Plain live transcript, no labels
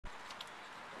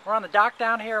We're on the dock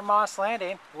down here at Moss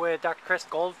Landing with Dr. Chris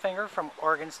Goldfinger from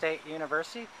Oregon State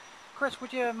University. Chris,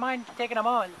 would you mind taking a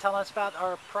moment and telling us about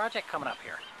our project coming up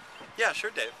here? Yeah, sure,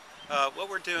 Dave.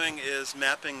 What we're doing is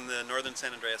mapping the northern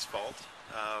San Andreas Fault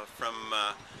from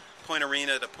Point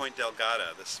Arena to Point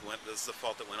Delgada. This is the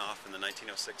fault that went off in the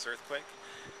 1906 earthquake.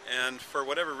 And for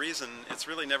whatever reason, it's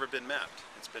really never been mapped.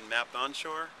 It's been mapped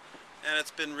onshore, and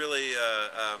it's been really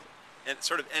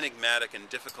sort of enigmatic and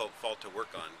difficult fault to work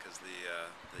on because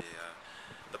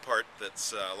the part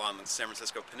that's along the San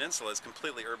Francisco Peninsula is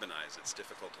completely urbanized. It's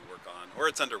difficult to work on, or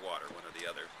it's underwater, one or the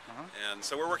other. And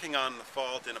so we're working on the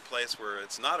fault in a place where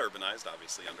it's not urbanized,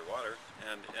 obviously underwater,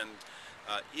 and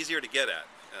easier to get at,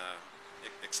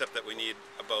 except that we need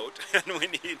a boat and we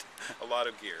need a lot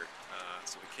of gear.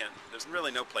 So we can't, there's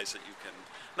really no place that you can,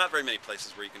 not very many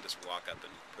places where you can just walk up and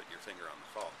put your finger on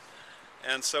the fault.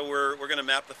 And so we're going to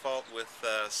map the fault with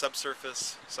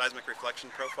subsurface seismic reflection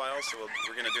profiles. So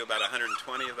we're going to do about 120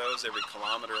 of those every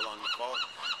kilometer along the fault.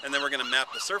 And then we're going to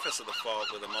map the surface of the fault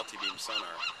with a multi-beam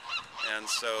sonar. And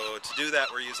so to do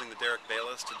that, we're using the Derek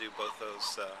Baylis to do both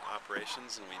those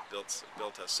operations. And we built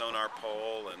a sonar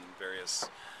pole and various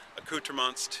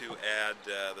accoutrements to add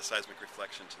the seismic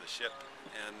reflection to the ship.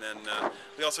 And then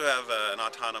we also have an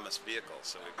autonomous vehicle.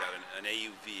 So we've got an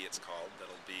AUV, it's called,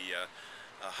 that'll be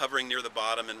hovering near the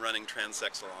bottom and running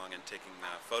transects along and taking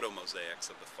photo mosaics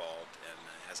of the fault, and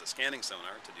has a scanning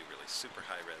sonar to do really super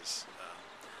high-res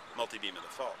multi-beam of the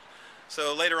fault.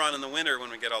 So later on in the winter, when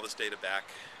we get all this data back,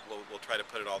 we'll try to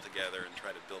put it all together and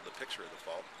try to build the picture of the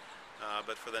fault.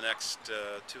 But for the next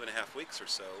 2.5 weeks or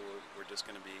so, we're just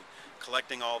going to be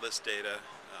collecting all this data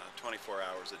 24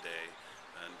 hours a day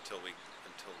until we've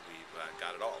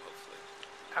got it all, hopefully.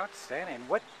 Outstanding.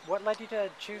 What led you to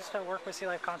choose to work with Sea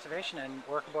Life Conservation and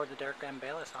work aboard the Derek M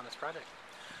Baylis on this project?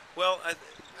 Well, I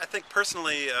think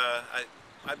personally,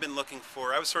 I've been looking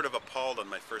for, I was sort of appalled on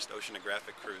my first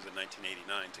oceanographic cruise in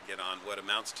 1989 to get on what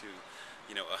amounts to,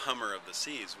 you know, a Hummer of the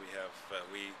seas. We have,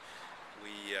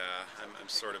 I'm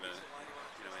sort of an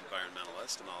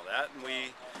environmentalist and all that, and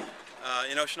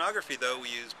in oceanography though, we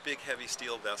use big heavy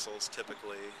steel vessels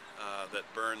typically that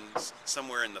burn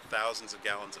somewhere in the thousands of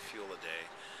gallons of fuel a day.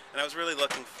 And I was really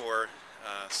looking for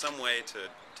some way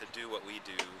to do what we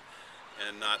do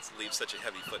and not leave such a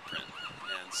heavy footprint.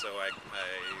 And so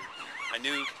I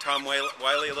knew Tom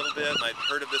Wiley a little bit, and I'd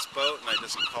heard of this boat, and I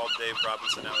just called Dave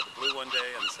Robinson out of the blue one day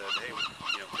and said, hey,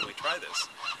 can we try this?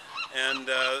 And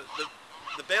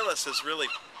the Baylis is really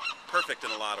perfect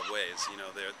in a lot of ways. You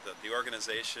know, the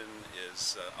organization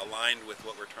is aligned with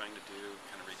what we're trying to do,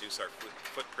 kind of reduce our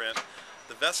footprint.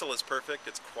 The vessel is perfect.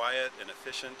 It's quiet and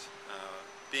efficient.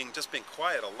 Just being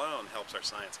quiet alone helps our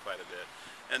science quite a bit,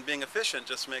 and being efficient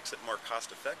just makes it more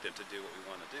cost-effective to do what we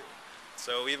want to do.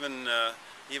 So even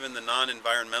the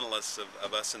non-environmentalists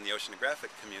of us in the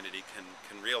oceanographic community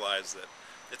can realize that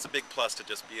it's a big plus to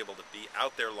just be able to be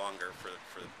out there longer for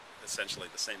essentially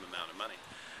the same amount of money.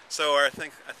 So I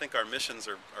think our missions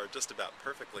are just about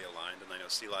perfectly aligned, and I know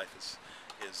Sea Life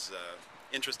is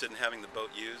interested in having the boat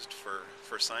used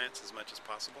for science as much as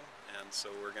possible, and so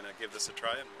we're going to give this a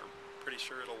try, and we're pretty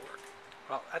sure it'll work.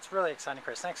 Well, that's really exciting,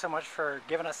 Chris. Thanks so much for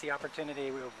giving us the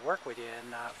opportunity to work with you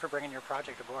and for bringing your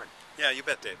project aboard. Yeah, you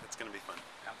bet, Dave. It's going to be fun.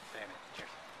 Outstanding. Cheers.